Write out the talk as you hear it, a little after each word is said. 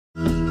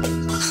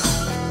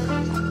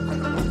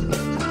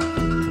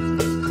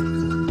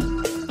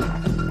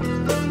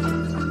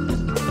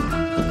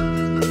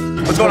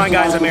going on,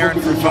 guys? I'm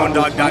Aaron from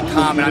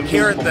PhoneDog.com, and I'm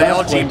here at the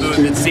LG booth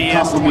at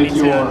CES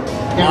 2010,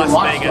 Las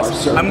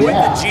Vegas. I'm with the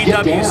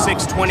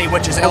GW620,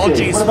 which is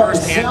LG's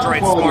first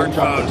Android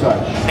smartphone,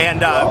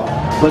 and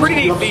pretty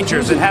neat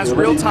features. It has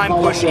real-time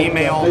push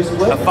email,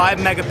 a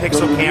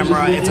 5-megapixel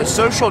camera. It's a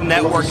social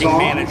networking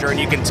manager, and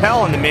you can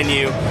tell in the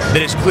menu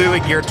that it's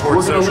clearly geared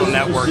towards social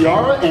networking.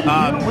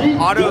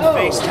 Auto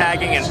face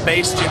tagging and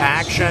face to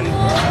action,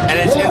 and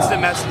its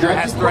instant messenger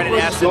has threaded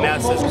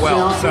SMS as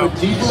well. So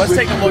let's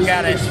take a look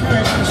at it.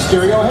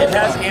 It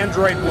has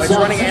Android. It's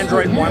running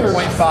Android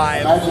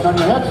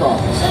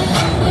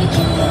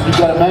 1.5. You've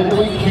got a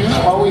manually cue,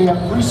 or we have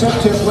preset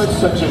templates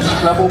such as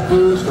treble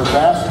boost or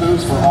bass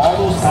boost for all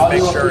those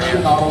audio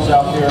aficionados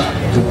out there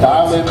to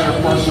dial in their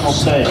personal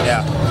taste.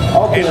 Yeah.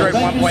 Okay, Android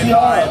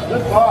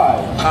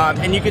 1.5.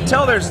 And you can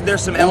tell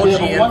there's some LG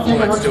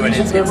influence to it.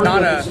 It's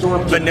not a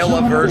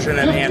vanilla version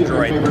of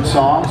Android. And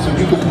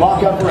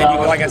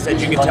like I said,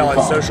 you can tell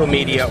it's social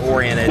media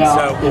oriented.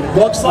 So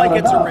looks like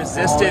it's a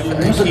resistive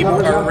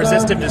keyboard, or a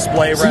resistive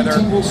display rather.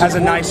 Has a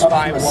nice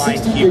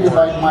 5-line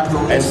keyboard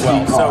as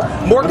well. So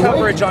more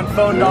coverage on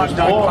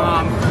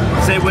PhoneDog.com.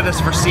 Stay with us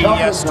for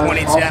CES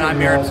 2010.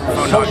 I'm Aaron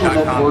from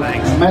PhoneDog.com.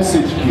 Thanks.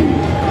 Message key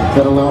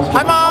that allows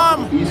Hi,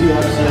 Mom. easy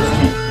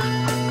access to